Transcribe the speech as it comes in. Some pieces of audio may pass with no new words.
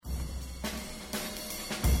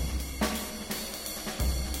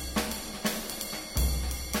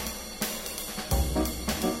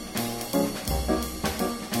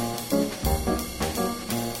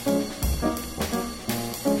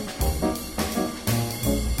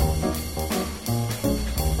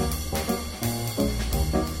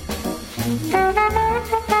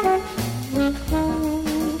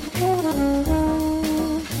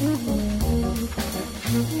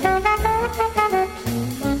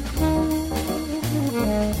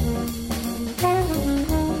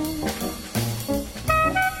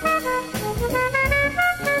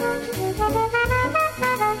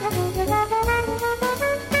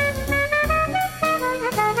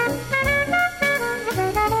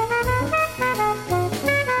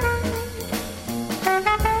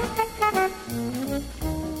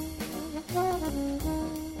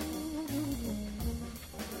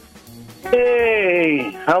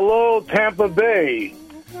Hello, Tampa Bay.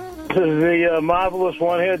 This is the marvelous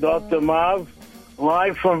one here, Dr. Marv,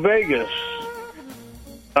 live from Vegas.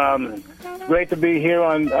 Great to be here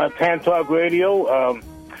on Tan Talk Radio.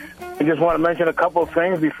 I just want to mention a couple of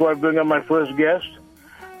things before I bring up my first guest.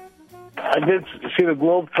 I did see the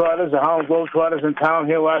Globetrotters, the Harlem Globetrotters in town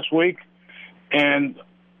here last week, and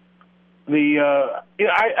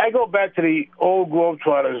I go back to the old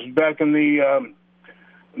Globetrotters back in the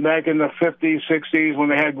 50s, 60s when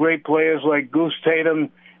they had great players like Goose Tatum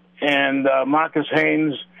and Marcus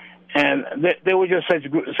Haynes, and they were just such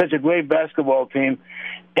a great basketball team.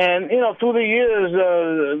 And through the years,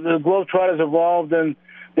 the Globetrotters evolved, and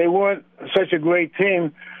they weren't such a great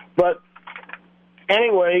team. But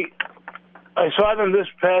anyway, I saw them this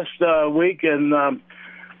past week, and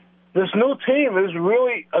this new team is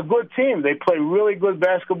really a good team. They play really good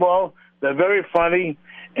basketball. They're very funny,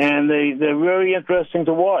 and they're very interesting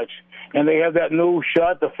to watch. And they have that new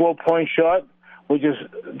shot, the 4-point shot, which is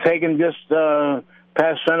taken just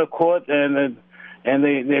past center court, and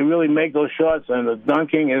they really make those shots, and the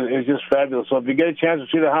dunking is just fabulous. So if you get a chance to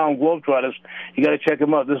see the Harlem Globetrotters, you got to check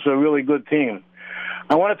them out. This is a really good team.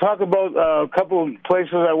 I want to talk about a couple of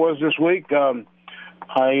places I was this week. I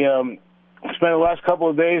spent the last couple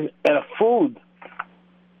of days at a food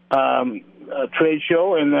trade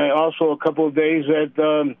show, and also a couple of days at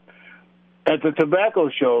the tobacco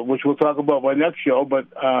show, which we'll talk about my next show. But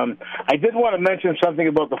I did want to mention something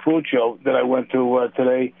about the food show that I went to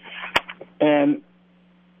today. And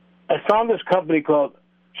I found this company called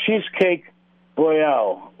Cheesecake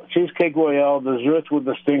Royale. Cheesecake Royale, desserts with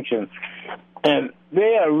distinction. And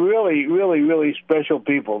they are really, really, really special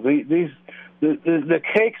people. The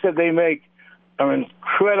cakes that they make are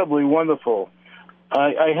incredibly wonderful.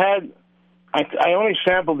 I only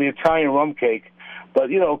sampled the Italian rum cake, but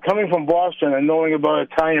coming from Boston and knowing about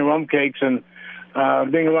Italian rum cakes and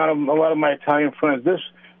being around a lot of my Italian friends, this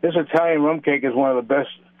Italian rum cake is one of the best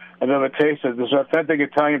I've ever tasted. This authentic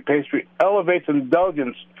Italian pastry elevates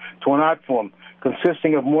indulgence to an art form,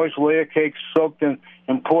 consisting of moist layer cakes soaked in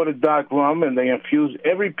imported dark rum, and they infuse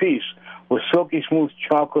every piece with silky smooth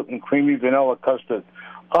chocolate and creamy vanilla custard.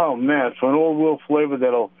 Oh man, it's an old world flavor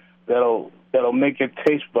that'll make your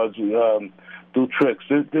taste buds do tricks.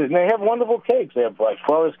 They have wonderful cakes. They have like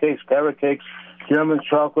forest cakes, carrot cakes, German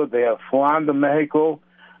chocolate. They have flan de Mexico,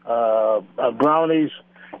 brownies.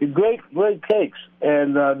 Great cakes.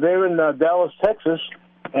 And they're in Dallas, Texas,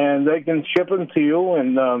 and they can ship them to you.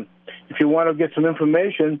 And if you want to get some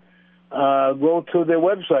information, go to their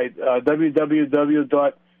website,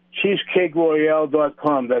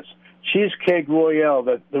 www.cheesecakeroyale.com. That's Cheesecake Royale.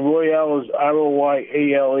 That the Royale is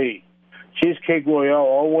Royale. Cheesecake Royale,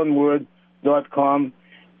 all one word, .com.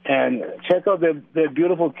 And check out their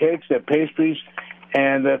beautiful cakes, their pastries.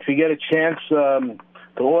 And if you get a chance to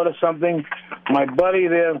order something, my buddy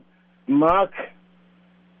there, Mark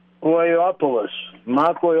Royopoulos,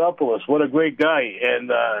 what a great guy.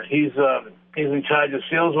 And he's in charge of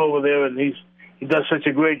sales over there, and he does such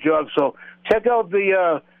a great job. So check out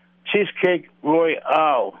the Cheesecake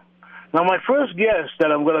Royale. Now, my first guest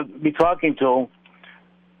that I'm going to be talking to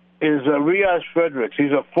is Riaz Fredericks.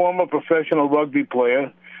 He's a former professional rugby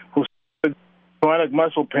player who suffered chronic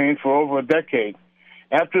muscle pain for over a decade.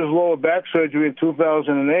 After his lower back surgery in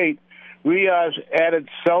 2008, Riaz added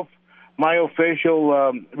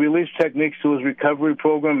self-myofascial release techniques to his recovery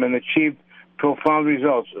program and achieved profound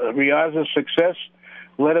results. Riaz's success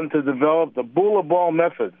led him to develop the Bula Ball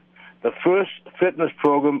method, the first fitness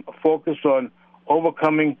program focused on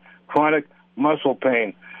overcoming chronic muscle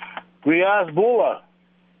pain. Riaz Bula.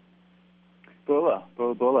 Bula.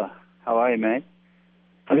 How are you, mate?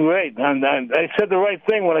 I'm great. And I said the right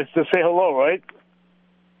thing when I said say hello, right?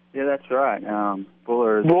 Yeah, that's right.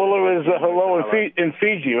 Bula is hello in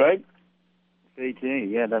Fiji, right? Fiji,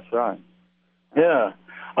 yeah, that's right. Yeah.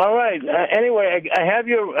 All right. Anyway, I have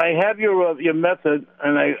your method,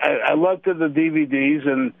 and I looked at the DVDs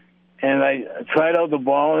and I tried out the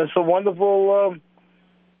ball, and it's a wonderful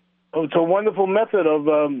method of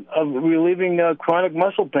relieving chronic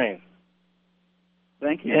muscle pain.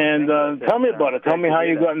 Thank you. And tell me about it. Tell me how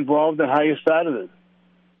you got involved and how you started it.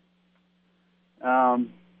 Well,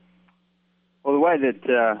 the way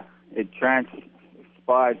that it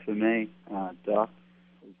transpired for me, Doc,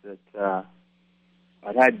 is that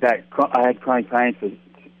I had chronic pain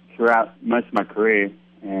throughout most of my career,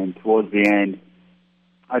 and towards the end,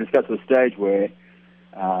 I just got to a stage where it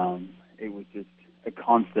was just a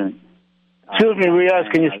constant. Excuse me, Riaz,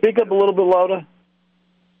 can you speak up a little bit louder?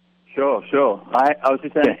 Sure. I was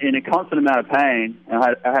just in a constant amount of pain, and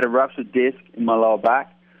I had a ruptured disc in my lower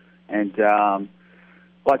back, and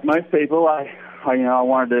like most people, I I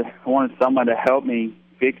wanted someone to help me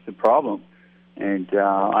fix the problem, and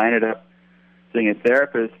I ended up seeing a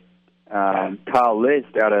therapist, Carl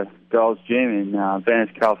List, out of Gold's Gym in Venice,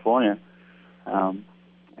 California,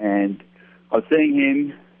 and I was seeing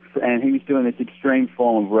him, and he was doing this extreme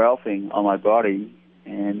form of ralphing on my body,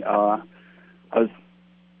 and it was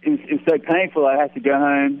so painful. I had to go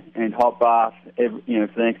home and hot bath for the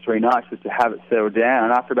next 3 nights just to have it settle down.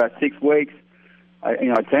 And after about 6 weeks,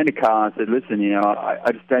 I turned to Carl and I said, "Listen,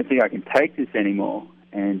 I just don't think I can take this anymore."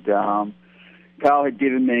 And Carl had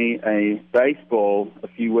given me a baseball a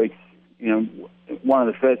few weeks, one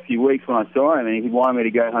of the first few weeks when I saw him, and he wanted me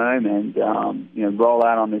to go home and roll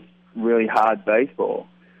out on this really hard baseball.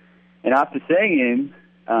 And after seeing him,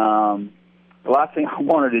 the last thing I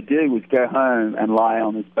wanted to do was go home and lie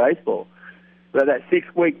on this baseball. But that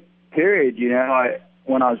 6-week period,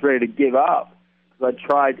 when I was ready to give up, because I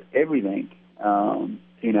tried everything.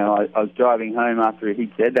 I was driving home after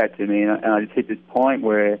he said that to me, and I just hit this point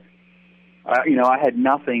where, I had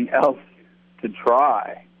nothing else to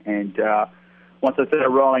try. And once I started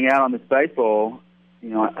rolling out on this baseball,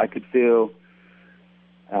 I could feel,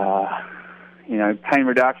 pain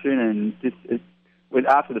reduction, and just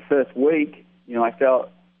after the first week, I felt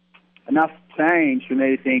enough change for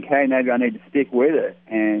me to think, hey, maybe I need to stick with it,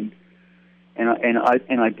 and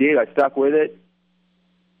I did. I stuck with it,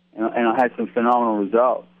 and I had some phenomenal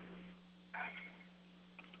results.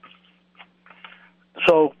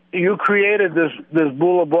 So you created this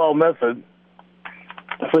Bula Ball method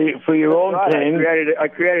for your own pain. I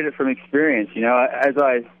created it from experience. As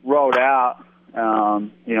I rolled out, I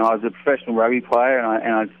was a professional rugby player,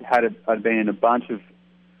 and I'd been in a bunch of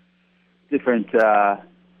different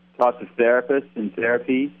types of therapists and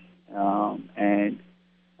therapies,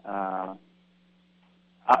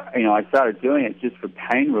 I started doing it just for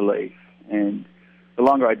pain relief, and the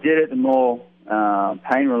longer I did it, the more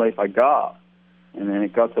pain relief I got, and then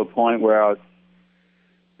it got to a point where I was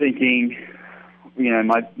thinking,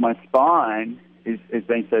 my spine has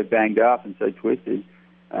been so banged up and so twisted.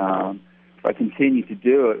 If I continue to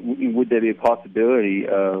do it, would there be a possibility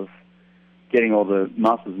of getting all the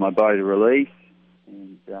muscles of my body to release,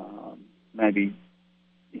 and maybe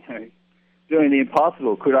doing the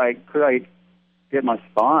impossible? Could I get my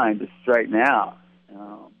spine to straighten out?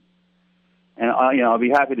 And I'll be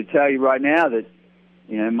happy to tell you right now that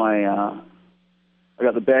I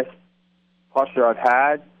got the best posture I've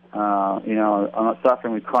had. I'm not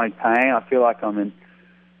suffering with chronic pain. I feel like I'm in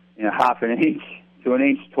half an inch to an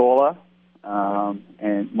inch taller,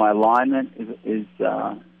 and my alignment is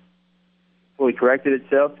fully corrected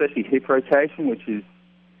itself, especially hip rotation, which is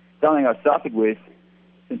something I've suffered with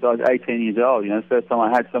since I was 18 years old. The first time I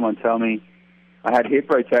had someone tell me I had hip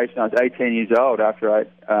rotation, I was 18 years old after I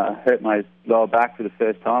hurt my lower back for the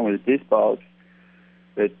first time with a disc bulge.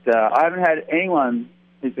 But I haven't had anyone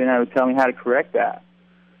who's been able to tell me how to correct that.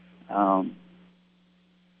 So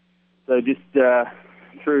just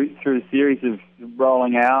through a series of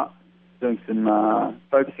rolling out, doing some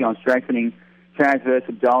focusing on strengthening transverse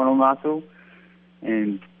abdominal muscle,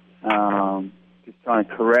 and just trying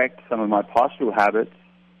to correct some of my postural habits,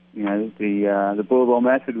 the Bula Ball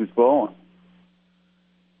method was born.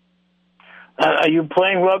 Are you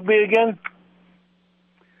playing rugby again?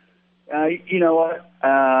 You know what?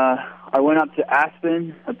 I went up to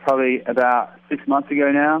Aspen probably about 6 months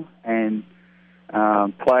ago now, and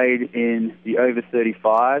played in the over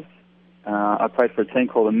 35s. I played for a team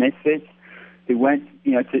called the Misfits, who went,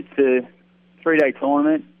 to 3-day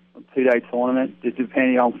tournament, 2-day tournament, just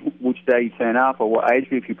depending on which day you turn up or what age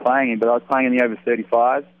group you're playing in. But I was playing in the over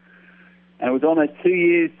 35s, and it was almost 2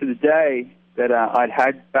 years to the day that I'd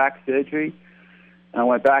had back surgery, and I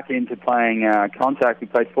went back into playing contact. We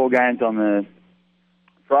played 4 games on the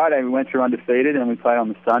Friday. We went through undefeated, and we played on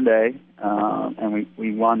the Sunday, and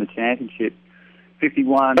we won the championship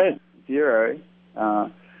 51-0.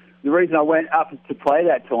 The reason I went up to play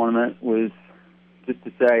that tournament was just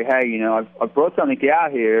to say, hey, I've brought something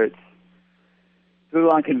out here. It's a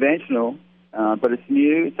little unconventional, but it's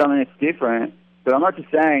new. It's something that's different. But I'm not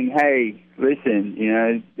just saying, hey, listen,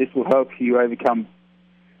 this will help you overcome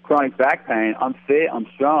chronic back pain. I'm fit, I'm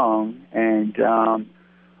strong, and I'm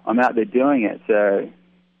out there doing it. So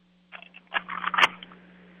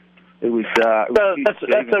it was.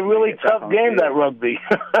 That's a really tough game, that rugby.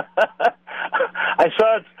 I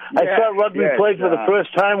saw rugby played for the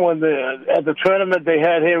first time at the tournament they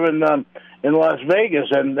had here in Las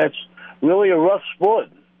Vegas, and that's really a rough sport.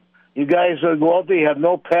 You guys go out there, you have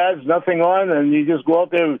no pads, nothing on, and you just go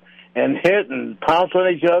out there and hit and pounce on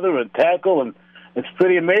each other and tackle, and it's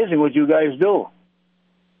pretty amazing what you guys do.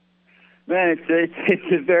 Man, it's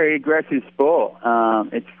a very aggressive sport.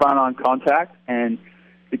 It's front-on contact, and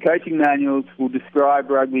the coaching manuals will describe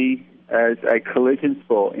rugby as a collision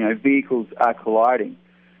sport. You know, vehicles are colliding,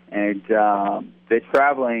 and they're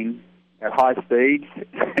traveling at high speeds,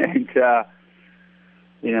 and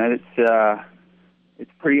you know,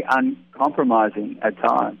 it's pretty uncompromising at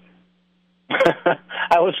times.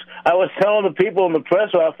 I was telling the people in the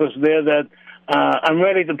press office there that I'm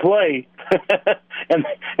ready to play, and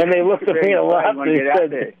they looked at me a lot. They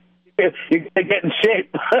said, "You gotta get in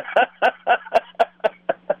shape."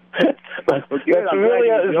 But well, good. it's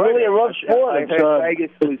really a rough sport. I heard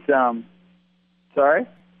Vegas was. Sorry.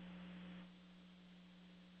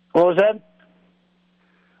 What was that?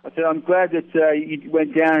 I said I'm glad that you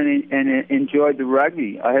went down and enjoyed the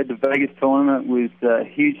rugby. I heard the Vegas tournament was a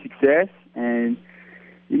huge success, and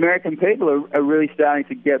the American people are really starting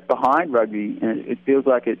to get behind rugby, and it feels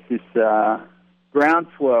like it's this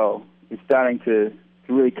groundswell is starting to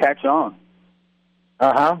really catch on.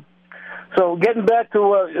 So getting back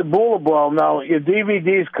to bowler ball now, your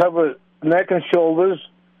DVDs cover neck and shoulders,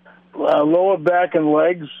 lower back and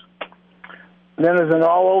legs. Then there's an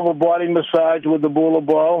all-over body massage with the bowler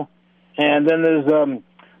ball, and then there's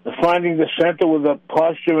finding the center with the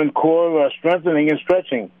posture and core strengthening and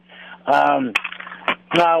stretching.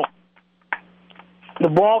 Now, the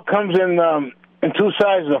ball comes in two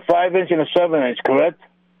sizes, a 5-inch and a 7-inch, correct?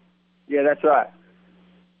 Yeah, that's right.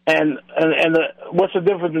 And what's the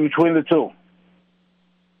difference between the two?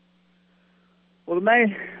 Well, the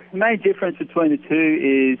main difference between the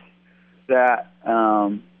two is that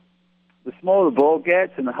the smaller the ball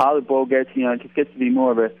gets and the harder the ball gets, you know, it just gets to be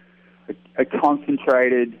more of a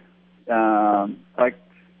concentrated, like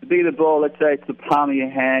the bigger the ball, let's say it's the palm of your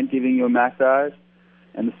hand giving you a massage,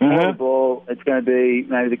 and the smaller ball, it's going to be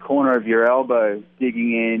maybe the corner of your elbow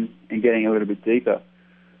digging in and getting a little bit deeper.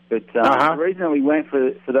 But the reason that we went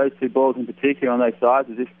for those two balls in particular on those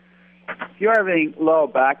sizes is if you're having lower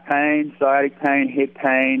back pain, sciatic pain, hip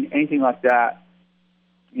pain, anything like that,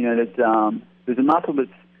 you know, there's a muscle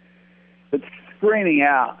that's screaming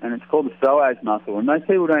out, and it's called the psoas muscle. And most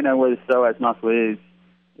people don't know where the psoas muscle is.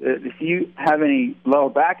 If you have any lower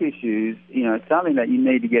back issues, you know, it's something that you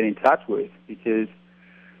need to get in touch with, because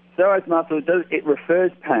psoas muscle, it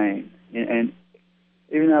refers pain. And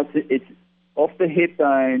even though it's off the hip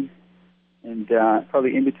bone and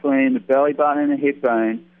probably in between the belly button and the hip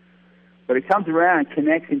bone, but it comes around and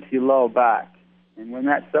connects into your lower back. And when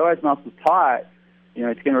that psoas muscle is tight, you know,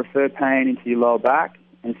 it's going to refer pain into your lower back,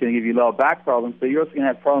 and it's going to give you lower back problems, but you're also going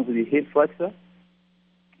to have problems with your hip flexor.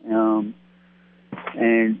 And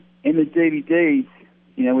in the DVDs,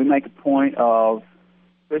 you know, we make a point of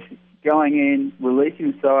especially going in,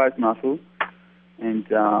 releasing the psoas muscle, and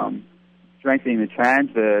strengthening the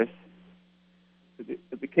transverse.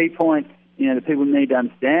 But the key point, you know, that people need to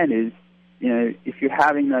understand is, you know, if you're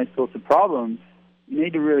having those sorts of problems, you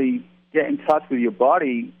need to really get in touch with your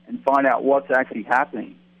body and find out what's actually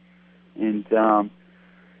happening. And the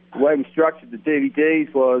way we structured the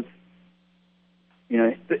DVDs was, you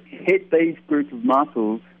know, hit these groups of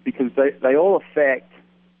muscles because they all affect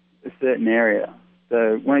a certain area.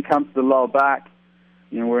 So when it comes to the lower back,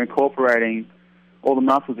 you know, we're incorporating all the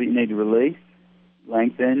muscles that you need to release,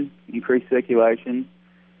 lengthen, increase circulation,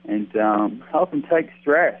 and help them take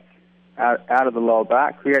stress out of the lower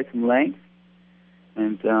back, create some length,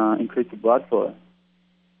 and increase the blood flow.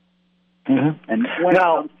 Mm-hmm. And when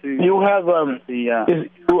now, it comes to you have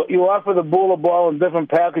you offer the bowler ball in different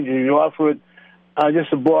packages. You offer it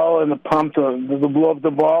just a ball and a pump to blow up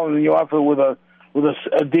the ball, and then you offer it with a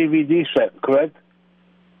DVD set, correct?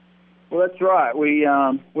 Well, that's right. We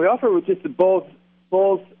offer it with just the balls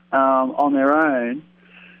on their own,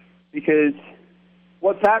 because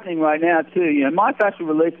what's happening right now too, you know, myofascial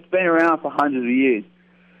release has been around for hundreds of years,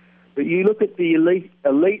 but you look at the elite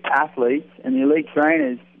athletes and the elite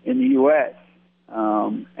trainers in the U.S.,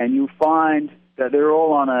 and you'll find that they're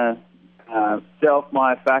all on a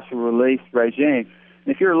self-myofascial release regime.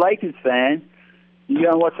 And if you're a Lakers fan, you go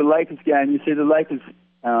and watch a Lakers game, you see the Lakers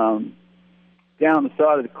down on the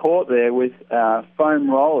side of the court there with foam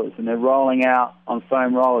rollers, and they're rolling out on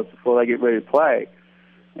foam rollers before they get ready to play.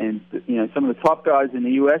 And, you know, some of the top guys in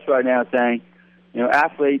the U.S. right now are saying, you know,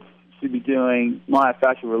 athletes should be doing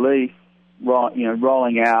myofascial release,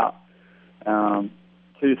 rolling out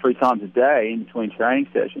 2 to 3 times a day in between training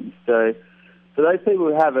sessions. So for those people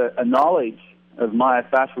who have a knowledge of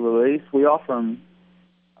myofascial release, we offer them,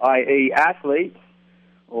 i.e. athletes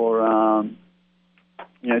or,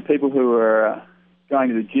 you know, people who are going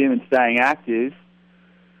to the gym and staying active.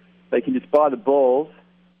 They can just buy the balls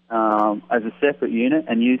as a separate unit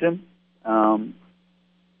and use them.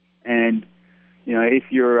 And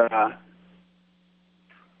if you're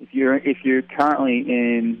currently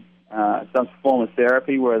in some form of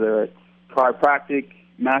therapy, whether it's chiropractic,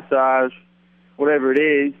 massage, whatever it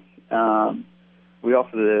is, we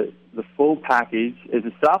offer the full package as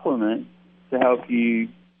a supplement to help you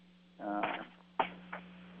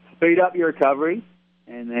speed up your recovery.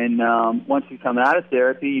 And then once you come out of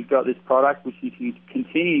therapy, you've got this product which you can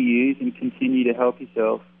continue to use and continue to help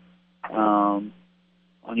yourself on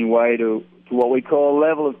your way to what we call a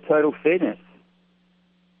level of total fitness.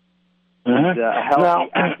 Uh-huh. A healthy, now,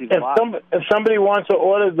 active life. If somebody wants to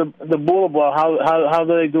order the Bula Ball, how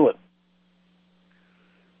do they do it?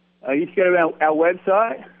 You just go to our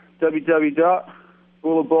website,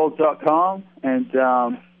 www.bulaball.com, and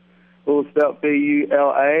Bula spelled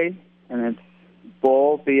B-U-L-A, and it's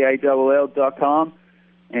ball, B-A-L-L.com,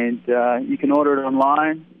 and you can order it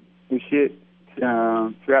online. We ship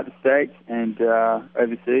throughout the States and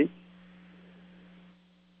overseas.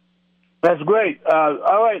 That's great.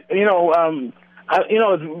 All right, it's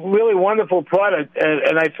a really wonderful product,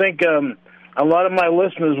 and I think a lot of my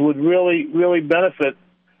listeners would really, really benefit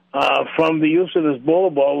from the use of this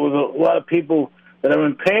Bula Ball. With a lot of people that are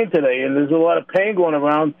in pain today, and there's a lot of pain going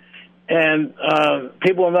around, and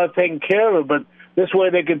people are not taking care of it. But this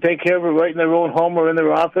way, they can take care of it right in their own home or in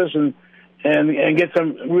their office, and get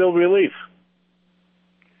some real relief.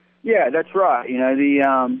 Yeah, that's right.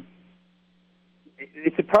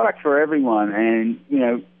 It's a product for everyone, and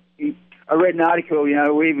I read an article.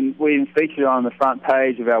 We even featured it on the front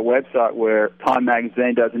page of our website, where Time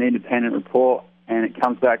Magazine does an independent report, and it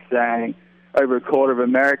comes back saying over a quarter of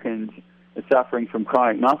Americans are suffering from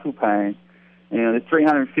chronic muscle pain. There's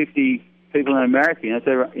 350 people in America. That's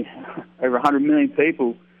over 100 million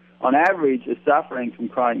people on average are suffering from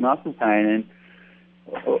chronic muscle pain, and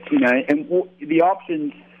the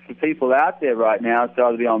options for people out there right now is to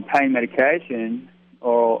either be on pain medication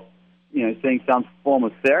or seeing some form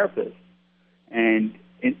of therapist. And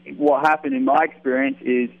what happened in my experience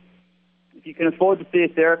is, if you can afford to see a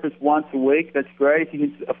therapist once a week, that's great. If you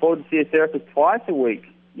can afford to see a therapist twice a week,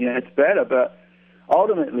 it's better. But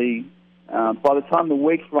ultimately, by the time the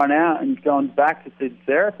weeks run out and you've gone back to see the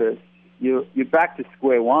therapist, you're back to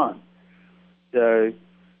square one. So,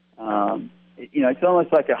 it's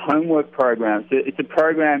almost like a homework program. So it's a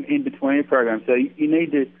program in between a program. So you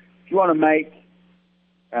need to, if you want to make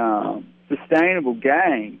sustainable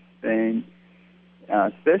gains, then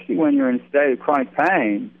especially when you're in a state of chronic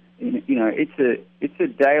pain, it's a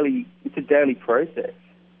daily process.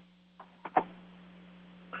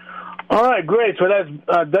 All right, great. So that's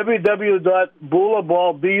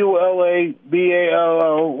www.bulaball,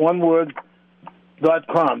 B-U-L-A-B-A-L-L, one word,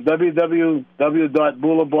 .com,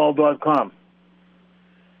 www.bulaball.com.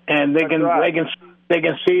 And they can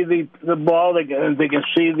see the ball, they can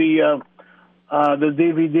see the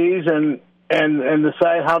DVDs and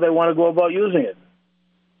decide how they want to go about using it.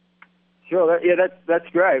 Sure. That's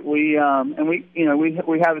great. We have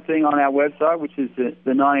a thing on our website, which is the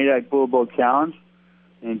 90-day Bula Ball Challenge,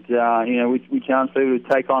 and we challenge people to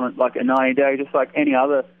take on like a 90-day, just like any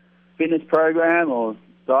other fitness program or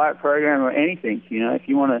diet program or anything. If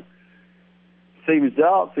you want to see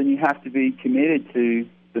results, then you have to be committed to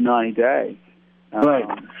the 90 days. Right.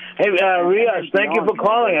 Hey, Riaz, thank you for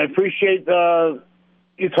calling. I appreciate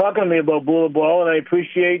you talking to me about Bula Ball, and I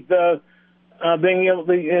appreciate being able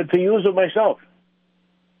to use it myself.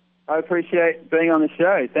 I appreciate being on the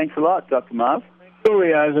show. Thanks a lot, Dr. Marv. Thank you,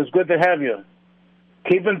 Riaz. It's good to have you.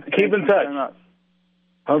 Keep in touch. Thank you very much.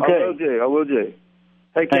 Okay. I will do.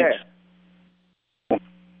 Take care.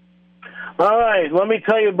 All right. Let me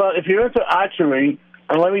tell you about, if you're into archery,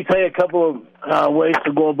 and let me tell you a couple of ways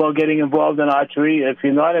to go about getting involved in archery, if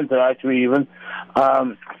you're not into archery even.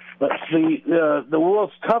 But the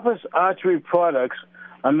world's toughest archery products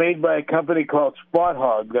are made by a company called Sport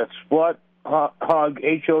Hogg. That's Sport Hogg,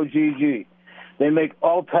 H-O-G-G. They make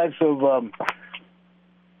all types of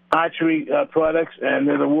archery products, and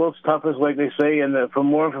they're the world's toughest, like they say. And for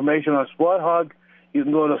more information on Sport Hogg, you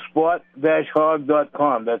can go to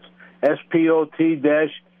sport-hogg.com. That's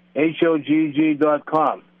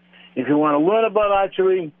sport-hogg.com. If you want to learn about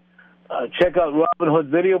archery, check out Robin Hood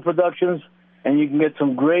Video Productions, and you can get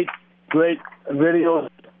some great videos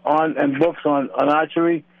on and books on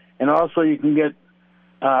archery. And also you can get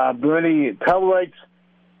Bernie Tellwright's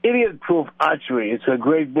Idiot Proof Archery. It's a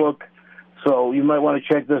great book, so you might want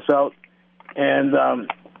to check this out. And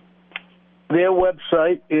their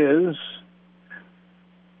website is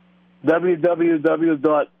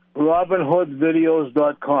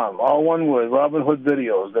www.robinhoodvideos.com. All one word, Robin Hood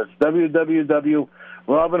Videos. That's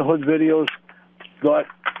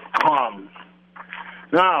www.robinhoodvideos.com.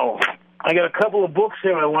 Now, I got a couple of books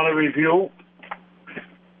here I want to review.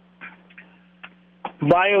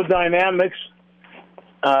 Biodynamics,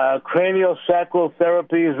 Craniosacral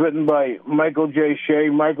Therapy is written by Michael J. Shea.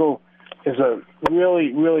 Michael is a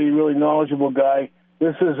really, really, really knowledgeable guy.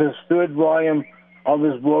 This is his third volume of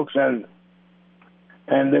his books, and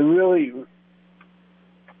they're really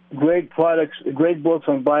great products, great books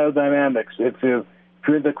on biodynamics. If you're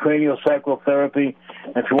into craniosacral therapy,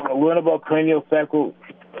 if you want to learn about craniosacral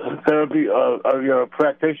therapy, or you're a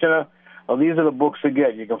practitioner, well, these are the books to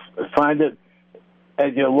get. You can find it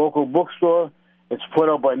at your local bookstore. It's put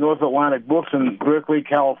out by North Atlantic Books in Berkeley,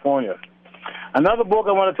 California. Another book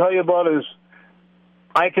I want to tell you about is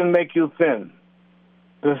I Can Make You Thin.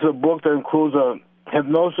 This is a book that includes a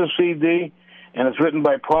hypnosis CD, and it's written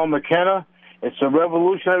by Paul McKenna. It's a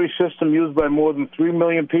revolutionary system used by more than 3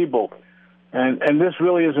 million people, and this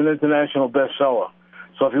really is an international bestseller.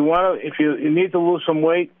 So if you need to lose some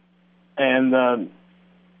weight, and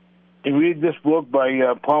you read this book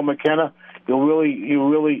by Paul McKenna, this will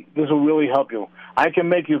really help you. I Can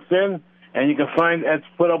Make You Thin, and you can find it's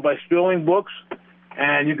put out by Sterling Books,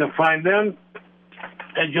 and you can find them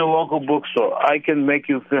at your local bookstore. I Can Make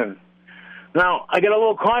You Thin. Now, I got a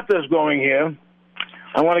little contest going here.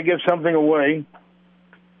 I want to give something away.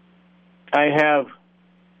 I have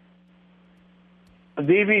a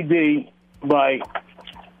DVD by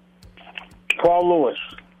Paul Lewis.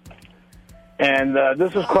 And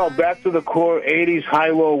this is called Back to the Core 80s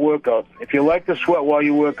High-Low Workout. If you like to sweat while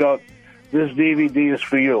you work out, this DVD is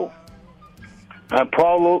for you.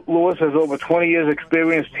 Paul Lewis has over 20 years'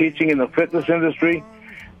 experience teaching in the fitness industry.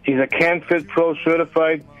 He's a CanFit Pro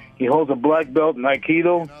certified. He holds a black belt in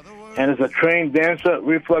Aikido and is a trained dancer,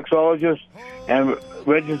 reflexologist, and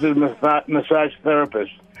registered massage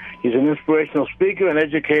therapist. He's an inspirational speaker and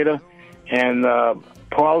educator, and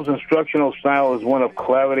Paul's instructional style is one of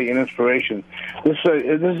clarity and inspiration. This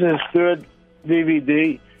is his third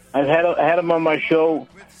DVD. I had him on my show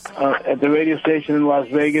at the radio station in Las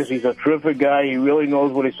Vegas. He's a terrific guy. He really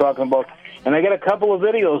knows what he's talking about. And I got a couple of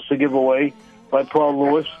videos to give away by Paul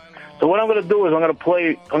Lewis. So what I'm going to do is I'm going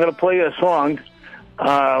to play a song.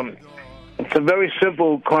 It's a very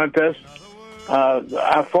simple contest.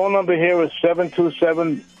 Our phone number here is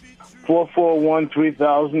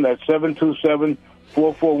 727-441-3000. That's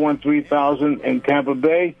 727-441-3000 in Tampa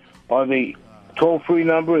Bay. Or the toll-free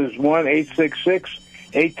number is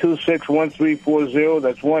 1-866-826-1340.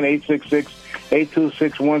 That's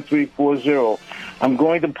 1-866-826-1340. I'm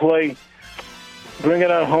going to play Bring It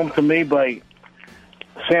On Home to Me by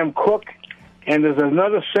Sam Cooke, and there's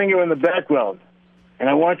another singer in the background. And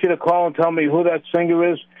I want you to call and tell me who that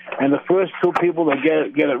singer is. And the first two people that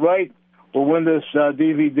get it right will win this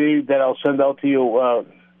DVD that I'll send out to you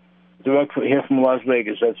direct here from Las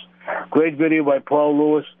Vegas. That's a great video by Paul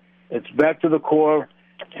Lewis. It's Back to the Core.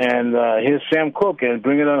 And here's Sam Cooke and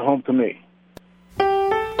Bring It On Home to Me.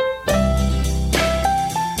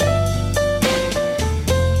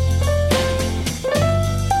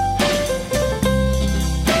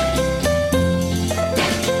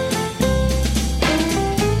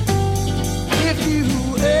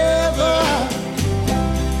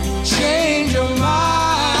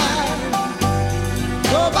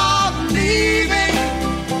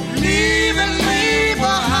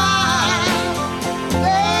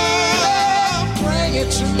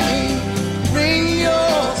 To me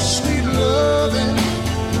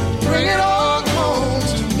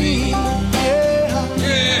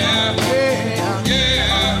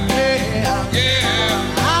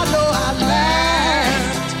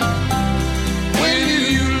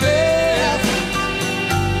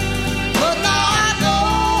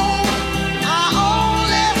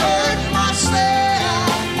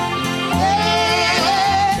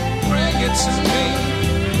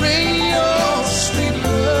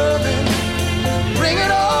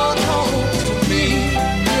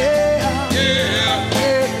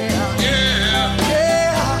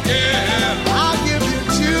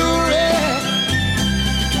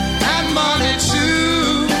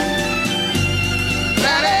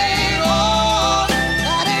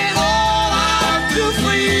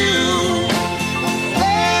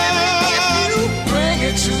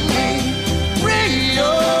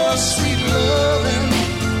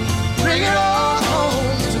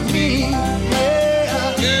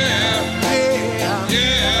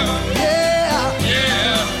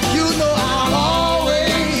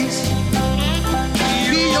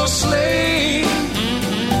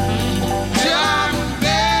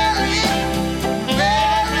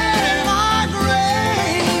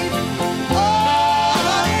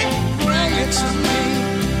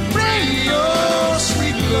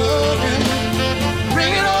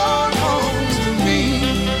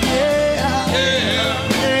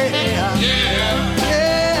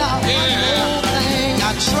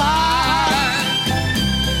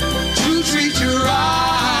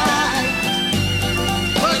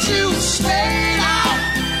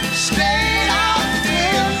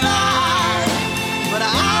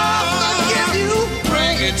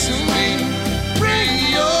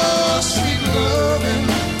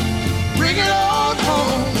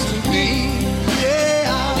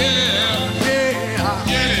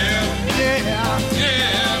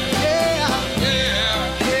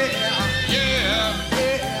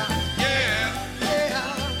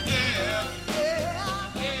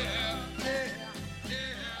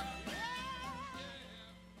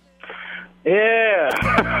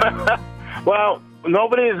Well,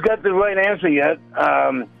 nobody has got the right answer yet.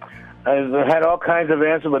 I've had all kinds of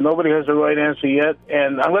answers, but nobody has the right answer yet.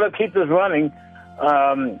 And I'm going to keep this running.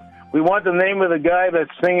 We want the name of the guy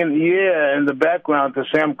that's singing "Yeah" in the background to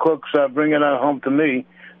Sam Cooke's "Bring It On Home to Me."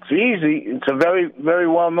 It's easy. It's a very, very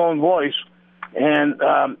well-known voice. And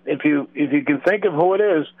if you can think of who it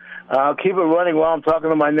is, I'll keep it running while I'm talking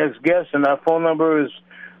to my next guest. And our phone number is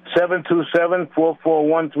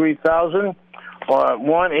 727-441-3000 or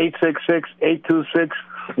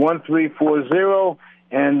 1-866-826-1340.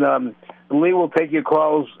 And Lee will take your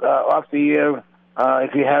calls off the air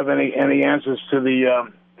if you have any answers to the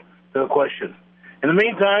question. In the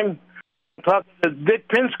meantime, talk to Dick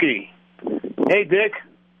Pinsky. Hey, Dick.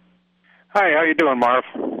 Hi, how you doing, Marv?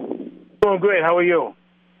 Doing great. How are you?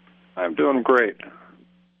 I'm doing great.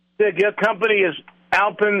 Dick, your company is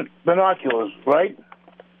Alpen Binoculars, right?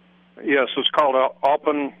 Yes, it's called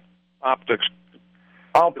Alpen Optics.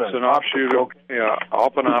 Alpen. It's an offshoot of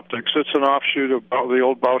Alpen Optics. It's an offshoot of the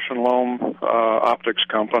old Bausch & Lomb optics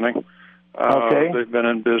company. Okay. They've been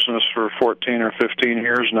in business for 14 or 15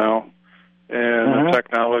 years now, and the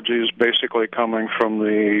technology is basically coming from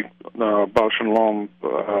the Bausch & Lomb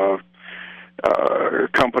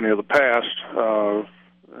company of the past,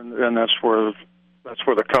 and that's where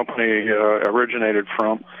the company originated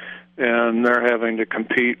from. And they're having to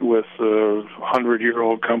compete with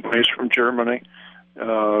 100-year-old companies from Germany,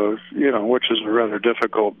 which is a rather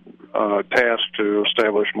difficult task to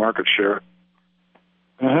establish market share.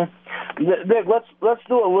 Dick, let's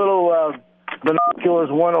do a little binoculars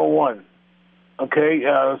 101. Okay,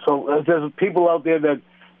 so there's people out there that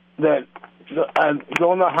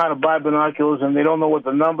don't know how to buy binoculars, and they don't know what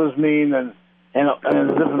the numbers mean, and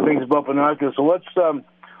different things about binoculars. So let's go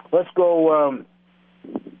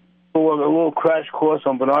a little crash course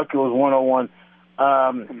on binoculars 101.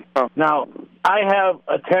 Now, I have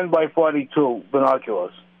a 10 by 42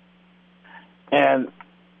 binoculars, and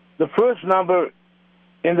the first number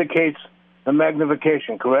indicates the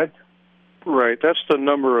magnification, correct? Right. That's the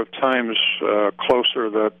number of times closer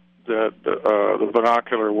that the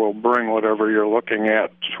binocular will bring whatever you're looking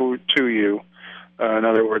at to you. In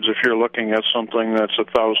other words, if you're looking at something that's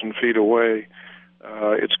 1,000 feet away,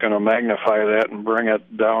 it's going to magnify that and bring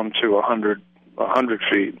it down to 100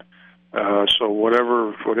 feet. So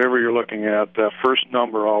whatever you're looking at, that first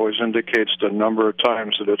number always indicates the number of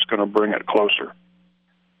times that it's going to bring it closer.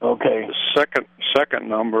 Okay. The second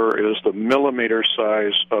number is the millimeter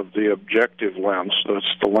size of the objective lens.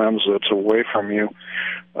 That's the lens that's away from you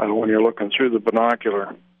when you're looking through the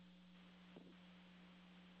binocular.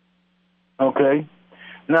 Okay.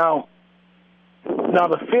 Now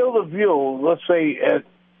the field of view, let's say at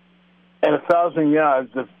 1,000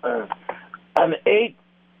 yards, an 8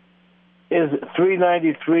 is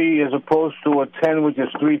 393 as opposed to a 10, which is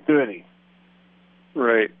 330.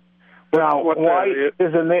 Right. Now, why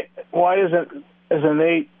is an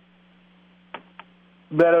 8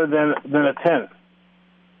 better than a 10?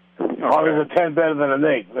 Okay. Or is a 10 better than an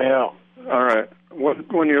 8? All right.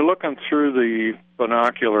 When you're looking through the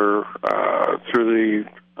binocular, through the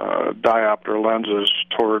diopter lenses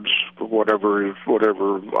towards whatever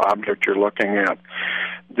object you're looking at,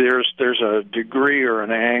 there's a degree or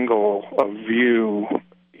an angle of view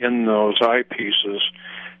in those eyepieces.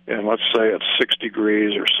 And let's say it's 6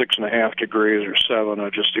 degrees or 6.5 degrees or 7.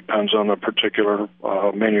 It just depends on the particular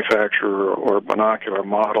manufacturer or binocular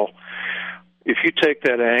model. If you take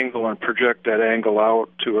that angle and project that angle out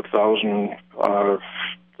to 1,000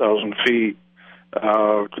 feet,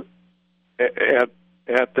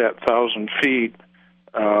 at that 1,000 feet,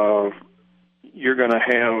 you're going to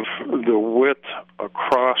have the width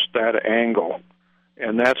across that angle,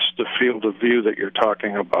 and that's the field of view that you're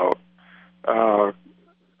talking about.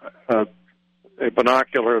 A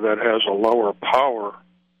binocular that has a lower power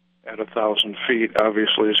at 1,000 feet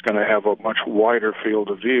obviously is going to have a much wider field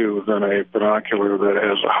of view than a binocular that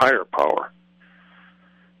has a higher power.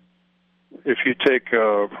 If you take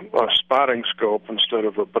a spotting scope instead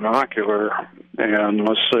of a binocular, and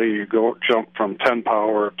let's say you jump from 10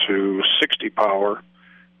 power to 60 power,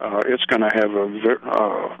 it's going to have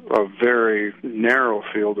a very narrow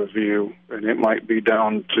field of view, and it might be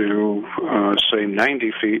down to, say,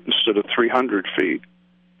 90 feet instead of 300 feet.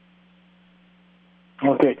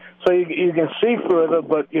 Okay, so you can see further,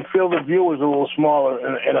 but your field of view is a little smaller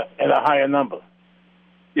and a higher number.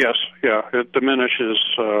 Yes, yeah, it diminishes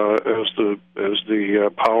as the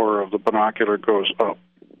power of the binocular goes up.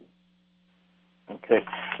 Okay,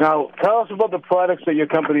 now tell us about the products that your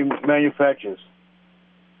company manufactures.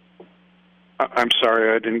 I'm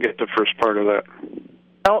sorry, I didn't get the first part of that.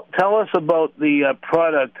 Tell us about the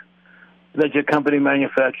product that your company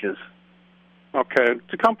manufactures. Okay,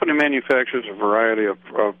 the company manufactures a variety of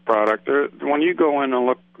product. When you go in and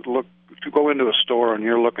look, to go into a store and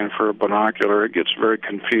you're looking for a binocular, it gets very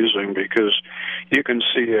confusing because you can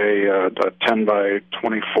see a 10 by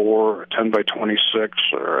 24, a 10 by 26,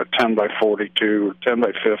 or a 10 by 42, or 10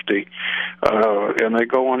 by 50, and they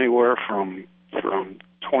go anywhere from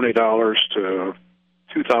 $20 to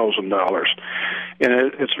 $2,000,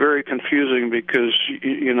 and it's very confusing because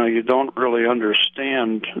you don't really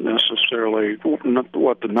understand necessarily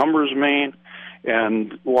what the numbers mean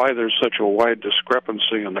and why there's such a wide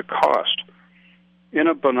discrepancy in the cost. In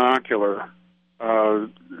a binocular,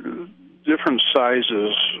 different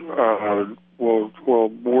sizes will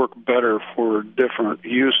work better for different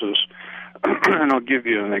uses. And I'll give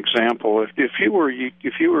you an example. If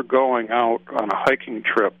you were going out on a hiking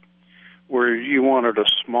trip where you wanted a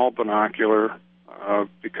small binocular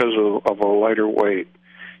because of a lighter weight,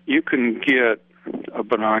 you can get a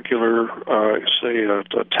binocular, say a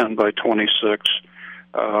 10 by 26,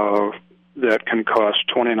 that can cost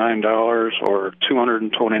 $29 or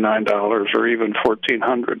 $229 or even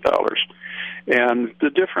 $1,400. And the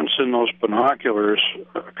difference in those binoculars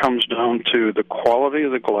comes down to the quality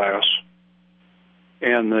of the glass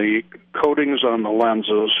and the coatings on the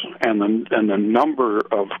lenses and the number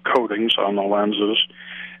of coatings on the lenses.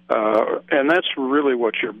 And that's really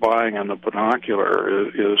what you're buying on the binocular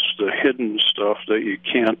is the hidden stuff that you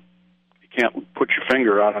can't put your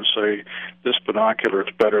finger on and say this binocular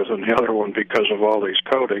is better than the other one because of all these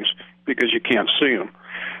coatings, because you can't see them.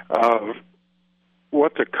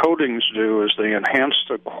 What the coatings do is they enhance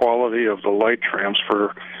the quality of the light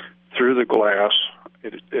transfer through the glass.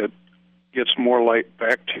 It gets more light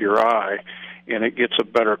back to your eye, and it gets a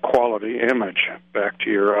better quality image back to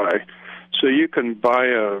your eye. So you can buy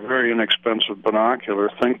a very inexpensive binocular,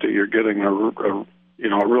 think that you're getting a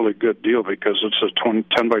really good deal because it's a 10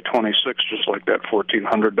 by 26, just like that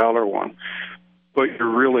 $1,400 one. But you're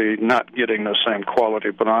really not getting the same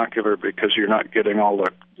quality binocular because you're not getting all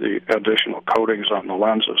the additional coatings on the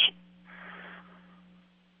lenses.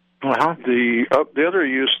 Uh-huh. The other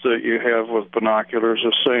use that you have with binoculars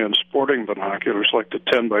is, say, in sporting binoculars, like the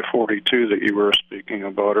 10 by 42 that you were speaking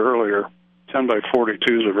about earlier. 10 by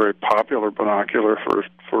 42 is a very popular binocular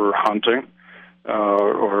for hunting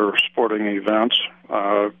or sporting events.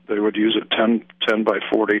 They would use a 10 by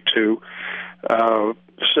 42.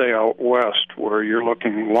 Say out west, where you're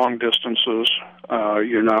looking long distances,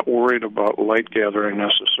 you're not worried about light gathering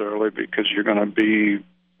necessarily because you're going to be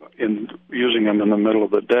using them in the middle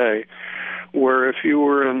of the day. Where if you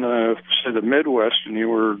were in the Midwest and you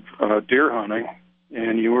were deer hunting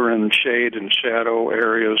and you were in shade and shadow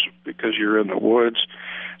areas because you're in the woods,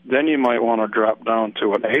 then you might want to drop down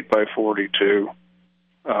to an 8 by 42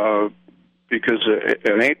 because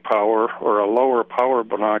an 8 power or a lower power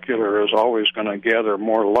binocular is always going to gather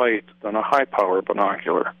more light than a high power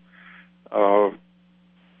binocular.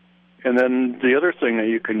 And then the other thing that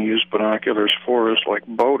you can use binoculars for is like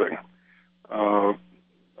boating. A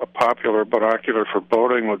popular binocular for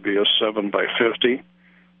boating would be a 7 by 50.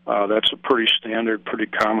 That's a pretty standard, pretty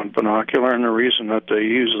common binocular, and the reason that they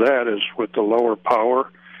use that is with the lower power,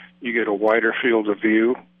 you get a wider field of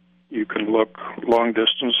view. You can look long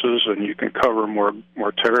distances and you can cover more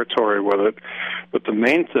territory with it. But the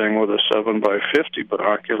main thing with a 7 by 50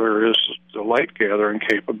 binocular is the light gathering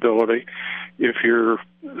capability. If you're,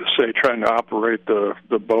 say, trying to operate the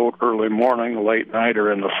boat early morning, late night,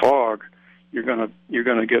 or in the fog, you're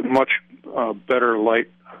gonna get much better light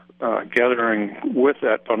gathering with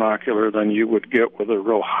that binocular than you would get with a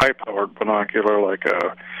real high-powered binocular like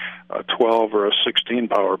a 12 or a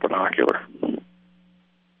 16-power binocular.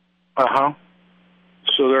 Uh-huh.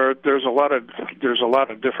 So there's a lot of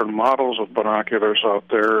different models of binoculars out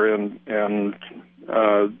there, and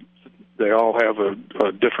they all have a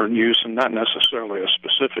different use, and not necessarily a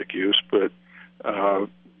specific use, but a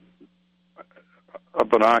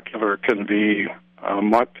binocular can be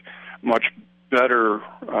much better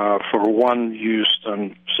for one use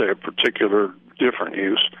than, say, a particular different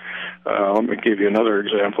use. Let me give you another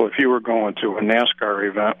example. If you were going to a NASCAR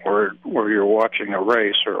event where you're watching a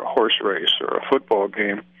race or a horse race or a football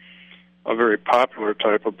game, a very popular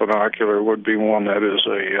type of binocular would be one that is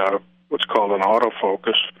what's called an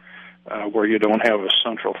autofocus, where you don't have a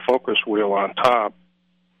central focus wheel on top.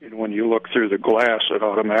 And when you look through the glass, it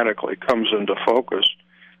automatically comes into focus.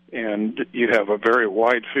 And you have a very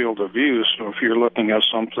wide field of view, so if you're looking at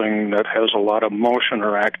something that has a lot of motion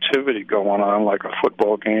or activity going on, like a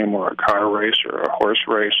football game or a car race or a horse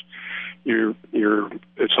race,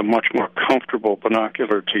 it's a much more comfortable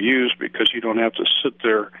binocular to use because you don't have to sit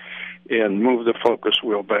there and move the focus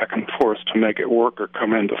wheel back and forth to make it work or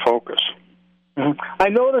come into focus. Mm-hmm. I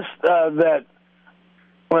noticed that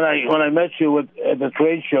when I met you at the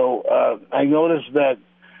trade show, I noticed that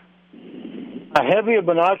a heavier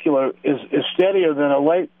binocular is steadier than a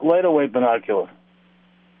lighter weight binocular.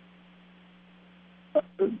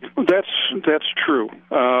 That's true.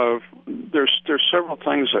 There's several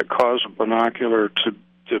things that cause a binocular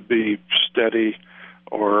to be steady,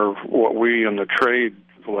 or what we in the trade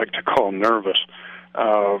like to call nervous.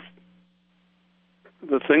 The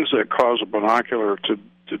things that cause a binocular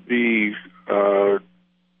to be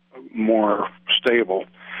more stable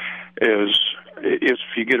is if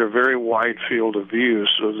you get a very wide field of view,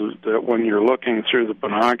 so that when you're looking through the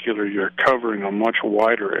binocular, you're covering a much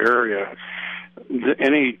wider area.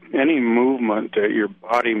 Any movement that your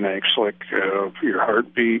body makes, like your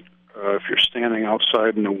heartbeat, if you're standing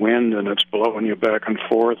outside in the wind and it's blowing you back and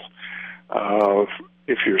forth,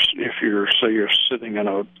 if you're say you're sitting in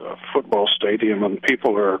a football stadium and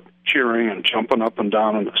people are cheering and jumping up and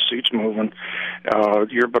down and the seats moving,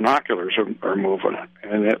 your binoculars are moving,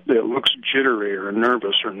 and it looks jittery or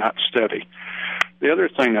nervous or not steady. The other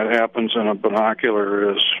thing that happens in a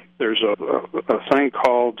binocular is there's a thing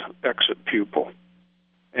called exit pupil.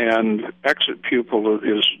 And exit pupil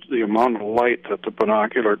is the amount of light that the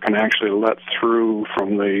binocular can actually let through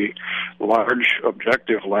from the large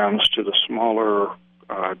objective lens to the smaller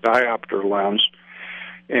diopter lens.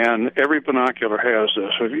 And every binocular has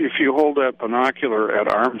this. If you hold that binocular at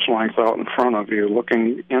arm's length out in front of you,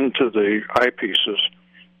 looking into the eyepieces,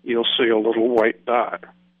 you'll see a little white dot.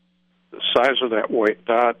 The size of that white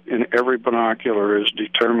dot in every binocular is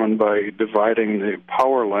determined by dividing the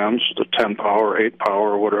power lens, the 10 power, 8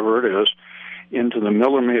 power, whatever it is, into the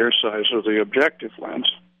millimeter size of the objective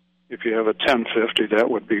lens. If you have a 1050, that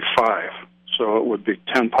would be 5. So it would be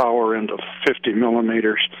 10 power into 50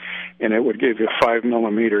 millimeters, and it would give you 5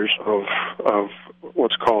 millimeters of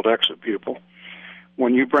what's called exit pupil.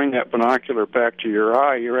 When you bring that binocular back to your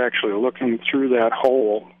eye, you're actually looking through that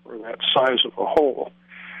hole, or that size of a hole.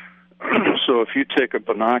 So if you take a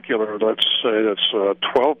binocular, let's say that's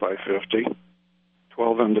 12 by 50,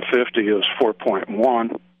 12 into 50 is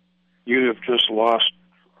 4.1, you have just lost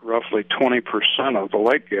roughly 20% of the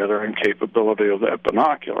light gathering capability of that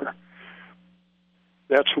binocular.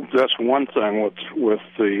 That's one thing with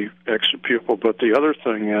the exit pupil, but the other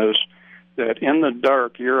thing is that in the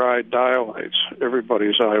dark, your eye dilates.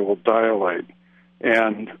 Everybody's eye will dilate,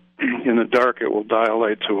 and in the dark, it will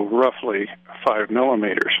dilate to roughly 5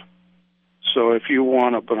 millimeters. So if you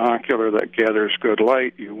want a binocular that gathers good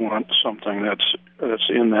light, you want something that's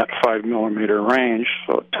in that 5 millimeter range.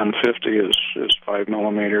 So 1050 is 5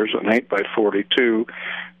 millimeters, and 8 by 42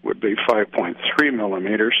 would be 5.3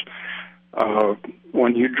 millimeters.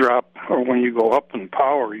 When you drop or when you go up in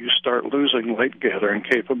power, you start losing light gathering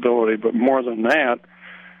capability. But more than that,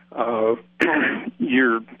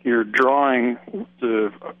 you're drawing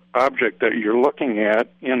the object that you're looking at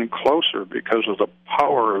in closer because of the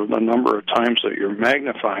power of the number of times that you're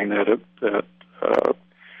magnifying that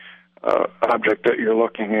object that you're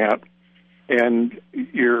looking at, and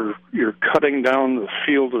you're cutting down the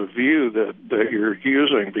field of view that you're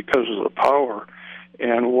using because of the power.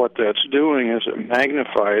 And what that's doing is it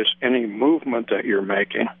magnifies any movement that you're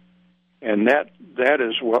making, and that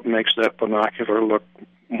is what makes that binocular look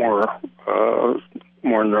more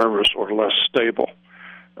nervous or less stable.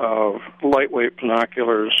 Lightweight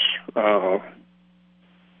binoculars, the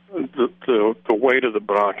weight of the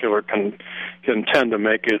binocular can tend to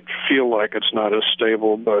make it feel like it's not as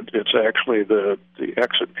stable, but it's actually the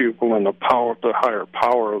exit pupil and the higher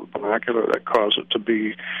power of the binocular that cause it to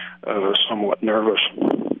be somewhat nervous.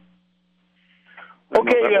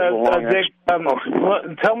 Okay, Dick,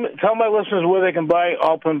 tell my listeners where they can buy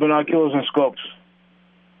Alpen binoculars and scopes.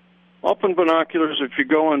 Alpen binoculars, if you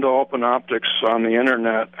go into Alpen Optics on the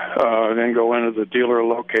Internet, then go into the dealer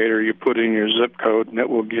locator, you put in your zip code, and it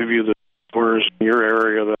will give you the stores in your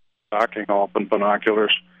area that are stocking Alpen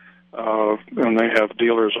binoculars. And they have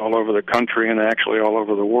dealers all over the country and actually all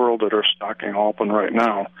over the world that are stocking Alpen right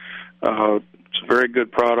now. It's a very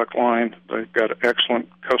good product line. They've got excellent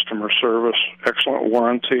customer service, excellent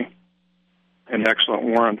warranty, and excellent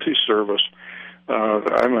warranty service.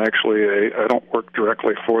 I'm actually I don't work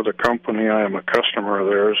directly for the company. I am a customer of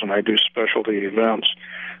theirs, and I do specialty events.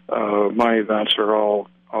 My events are all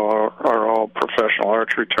professional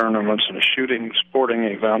archery tournaments and shooting sporting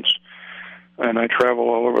events, and I travel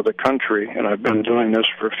all over the country, and I've been doing this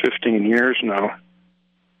for 15 years now.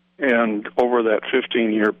 And over that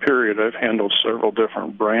 15-year period, I've handled several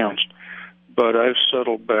different brands. But I've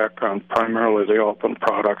settled back on primarily the Alpen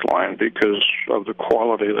product line because of the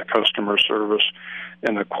quality of the customer service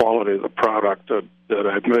and the quality of the product that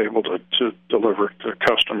I've been able to deliver to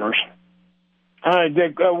customers. All right,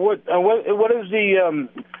 Dick. What is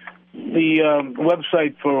the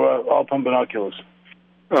website for Alpen Binoculars?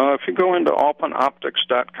 If you go into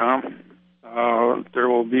alpenoptics.com, there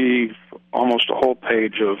will be almost a whole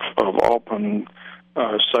page of Alpen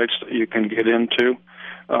sites that you can get into.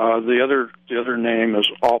 The other name is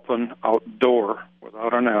Alpen Outdoor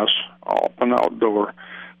without an S,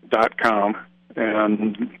 alpenoutdoor.com,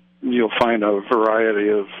 and you'll find a variety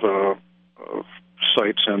of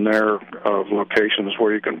sites in there of locations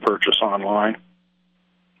where you can purchase online.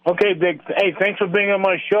 Okay, Dick. Hey, thanks for being on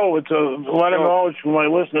my show. It's a lot of knowledge for my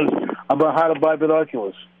listeners about how to buy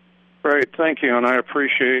binoculars. Great, thank you, and I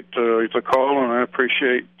appreciate the call, and I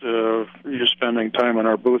appreciate you spending time in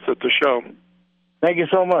our booth at the show. Thank you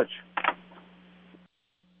so much.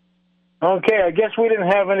 Okay, I guess we didn't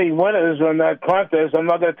have any winners on that contest. I'm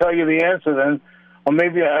not going to tell you the answer then. Or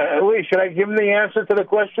maybe, Lee, should I give him the answer to the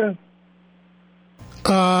question?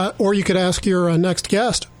 Or you could ask your next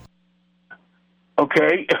guest.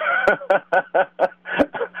 Okay.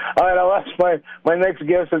 All right, I'll ask my next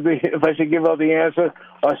guest if I should give out the answer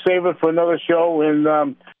or save it for another show. And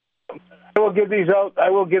I will give these out.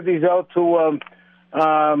 I will give these out to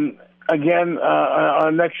again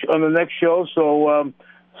on the next show. So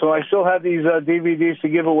I still have these DVDs to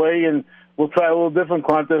give away, and we'll try a little different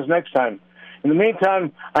contest next time. In the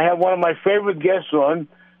meantime, I have one of my favorite guests on.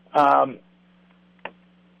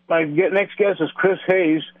 My next guest is Chris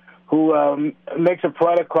Hayes, who makes a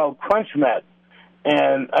product called Crunch Mat.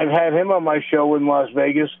 And I've had him on my show in Las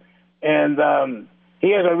Vegas, and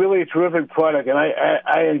he has a really terrific product, and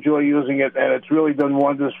I enjoy using it, and it's really done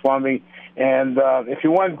wonders for me. And if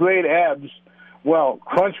you want great abs, well,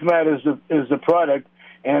 Crunch Mat is the product.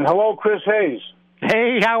 And hello, Chris Hayes.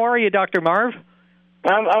 Hey, how are you, Dr. Marv?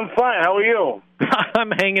 I'm fine. How are you?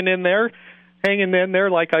 I'm hanging in there.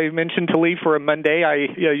 Like I mentioned to Lee, for a Monday. I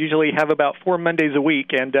usually have about 4 Mondays a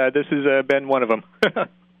week, and this has been one of them.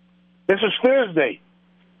 This is Thursday.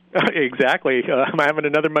 Exactly. I'm having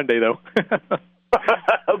another Monday, though.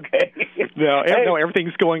 Okay. No,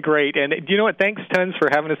 everything's going great. And do you know what? Thanks tons for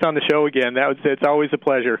having us on the show again. It's always a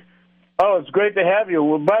pleasure. Oh, it's great to have you.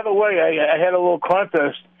 Well, by the way, I had a little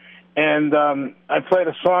contest, and I played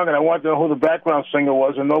a song, and I wanted to know who the background singer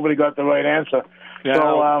was, and nobody got the right answer. No.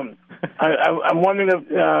 So I'm wondering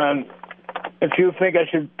if you think I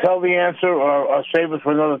should tell the answer or save it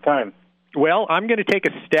for another time. Well, I'm going to take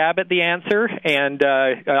a stab at the answer, and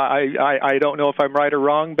I don't know if I'm right or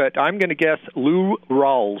wrong, but I'm going to guess Lou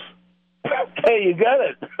Rawls. Hey, you got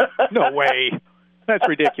it. No way. That's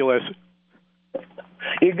ridiculous.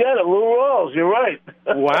 You got it, Lou Rawls. You're right.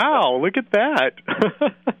 Wow, look at that.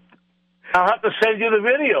 I'll have to send you the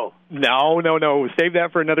video. No. Save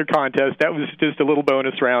that for another contest. That was just a little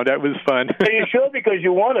bonus round. That was fun. Are you sure? Because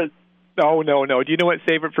you won it. No. Do you know what?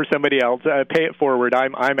 Save it for somebody else. Pay it forward.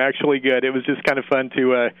 I'm actually good. It was just kind of fun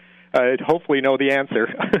to hopefully know the answer.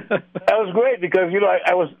 That was great because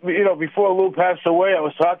I was before Lou passed away, I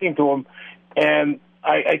was talking to him, and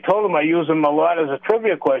I told him I use him a lot as a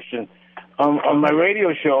trivia question on my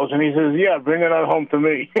radio shows, and he says, "Yeah, bring it on home to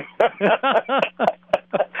me."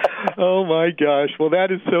 Oh my gosh! Well,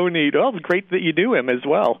 that is so neat. Oh, it's great that you do him as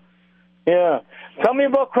well. Yeah. Tell me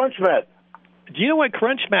about Crunch Mat. Do you know what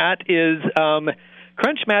Crunch Mat is?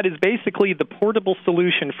 Crunch Mat is basically the portable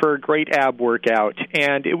solution for a great ab workout,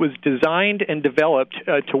 and it was designed and developed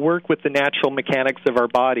to work with the natural mechanics of our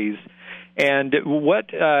bodies. And what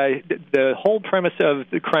the whole premise of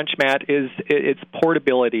the Crunch Mat is, its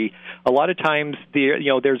portability. A lot of times,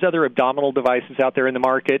 there's other abdominal devices out there in the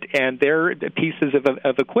market, and they're pieces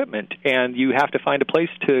of equipment, and you have to find a place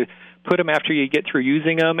to put them after you get through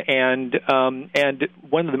using them. And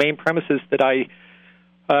one of the main premises that I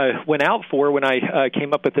went out for when I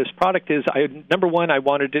came up with this product is, number one, I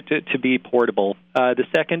wanted it to be portable. The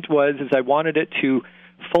second is I wanted it to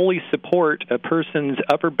fully support a person's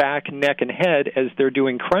upper back, neck, and head as they're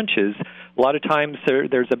doing crunches. A lot of times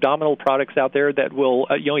there's abdominal products out there that will,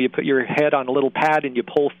 you put your head on a little pad and you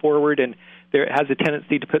pull forward, and there has a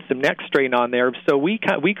tendency to put some neck strain on there. So we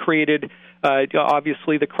created,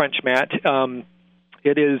 obviously, the Crunch Mat.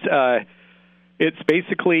 It's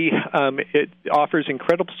basically, it offers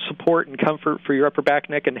incredible support and comfort for your upper back,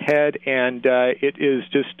 neck, and head, and it is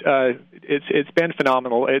just, it's been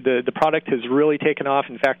phenomenal. The product has really taken off.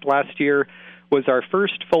 In fact, last year was our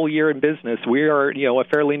first full year in business. We are, a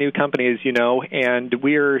fairly new company, as you know, and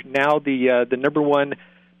we are now the number one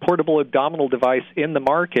portable abdominal device in the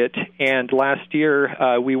market. And last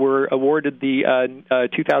year, we were awarded the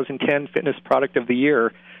 2010 Fitness Product of the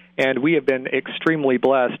Year. and we have been extremely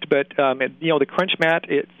blessed. But the Crunch Mat,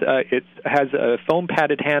 it has a foam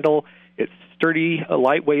padded handle. It's sturdy, a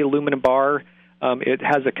lightweight aluminum bar. It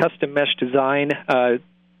has a custom mesh design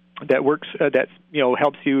that works. That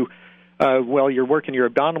helps you while you're working your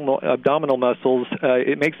abdominal muscles.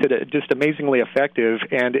 It makes it just amazingly effective,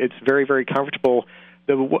 and it's very, very comfortable.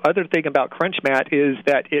 The other thing about Crunch Mat is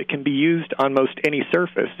that it can be used on most any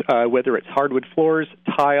surface, whether it's hardwood floors,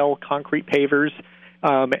 tile, concrete pavers,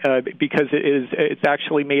 because it's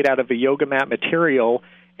actually made out of a yoga mat material.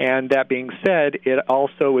 And that being said, it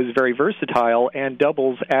also is very versatile and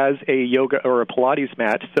doubles as a yoga or a Pilates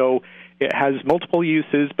mat. So it has multiple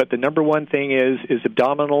uses, but the number one thing is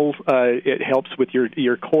abdominals. It helps with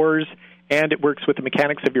your cores, and it works with the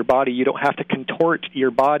mechanics of your body. You don't have to contort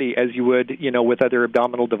your body as you would, with other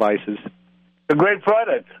abdominal devices. A great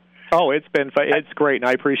product. Oh, it's great, and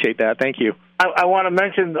I appreciate that. Thank you. I want to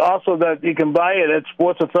mention also that you can buy it at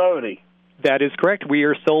Sports Authority. That is correct. We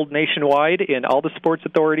are sold nationwide in all the Sports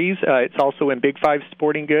Authorities. It's also in Big Five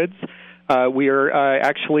Sporting Goods. We are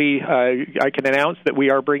actually, I can announce that we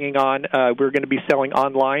are bringing on, we're going to be selling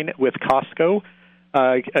online with Costco,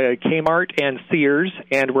 Kmart, and Sears,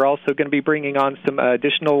 and we're also going to be bringing on some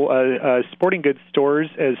additional sporting goods stores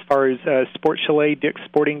as far as Sports Chalet, Dick's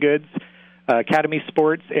Sporting Goods, Academy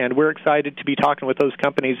Sports, and we're excited to be talking with those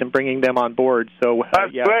companies and bringing them on board. So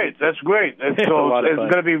that's great. That's great. It's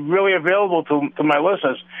going to be really available to my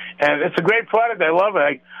listeners, and it's a great product. I love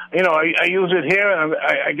it. I use it here, and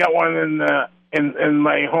I got one in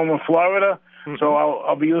my home in Florida, so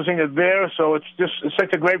I'll be using it there. So it's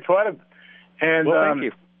such a great product, and thank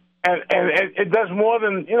you. And it does more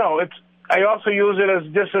than I also use it as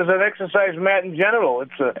an exercise mat in general.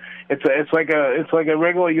 It's like a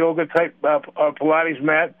regular yoga type Pilates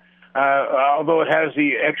mat, although it has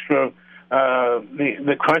the extra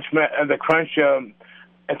the crunch mat, the crunch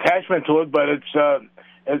attachment to it. But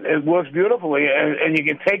it works beautifully, and you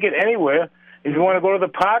can take it anywhere. If you want to go to the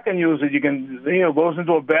park and use it, you can it goes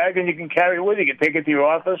into a bag and you can carry it with you. You can take it to your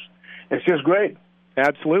office. It's just great.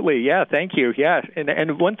 Absolutely, yeah. Thank you, yeah.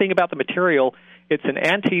 And one thing about the material. It's an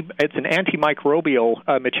antimicrobial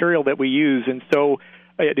material that we use, and so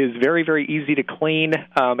it is very, very easy to clean.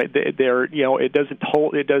 It doesn't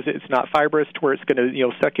hold. It's not fibrous to where it's going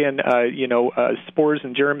to suck in spores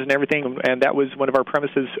and germs and everything. And that was one of our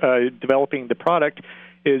premises developing the product,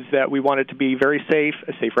 is that we want it to be very safe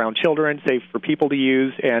around children, safe for people to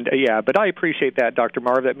use. And but I appreciate that, Dr.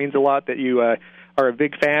 Marv. That means a lot that you are a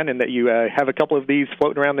big fan and that you have a couple of these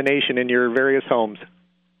floating around the nation in your various homes.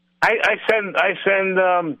 I send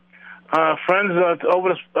friends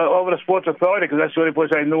over the Sports Authority because that's the only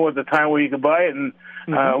place I knew at the time where you could buy it, and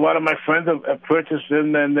a lot of my friends have purchased it,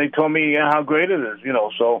 and they told me how great it is.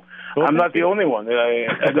 So I'm not the only one. I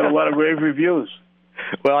got a lot of rave reviews.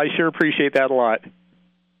 Well, I sure appreciate that a lot.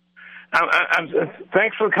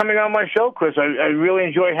 Thanks for coming on my show, Chris. I really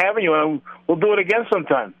enjoy having you, and we'll do it again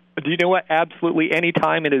sometime. Do you know what? Absolutely, any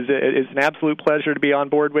time. It is an absolute pleasure to be on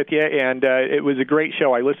board with you, and it was a great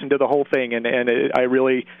show. I listened to the whole thing, and I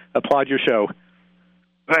really applaud your show.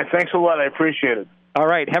 All right, thanks a lot. I appreciate it. All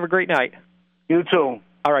right, have a great night. You too.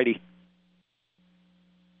 All righty.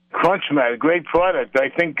 Crunch Mat, great product. I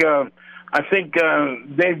think Dave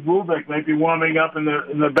Brubeck might be warming up in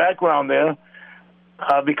the background there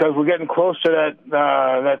because we're getting close to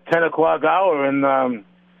that 10 o'clock hour in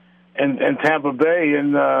Tampa Bay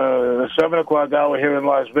and the 7 o'clock hour here in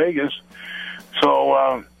Las Vegas.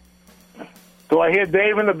 So, do I hear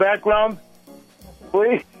Dave in the background?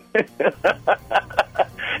 Please.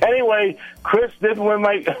 Anyway, Chris did win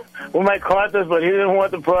my contest, but he didn't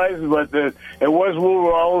want the prize. But it was Lou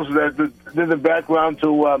Rawls that did the background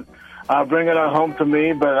to bring it on home to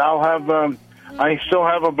me. But I still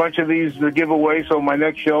have a bunch of these to give away. So my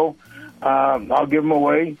next show, I'll give them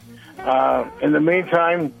away. In the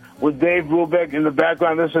meantime, with Dave Brubeck in the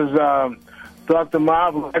background, this is Dr.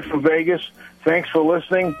 Marv live from Vegas. Thanks for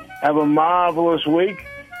listening. Have a marvelous week.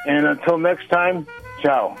 And until next time,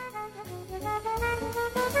 ciao.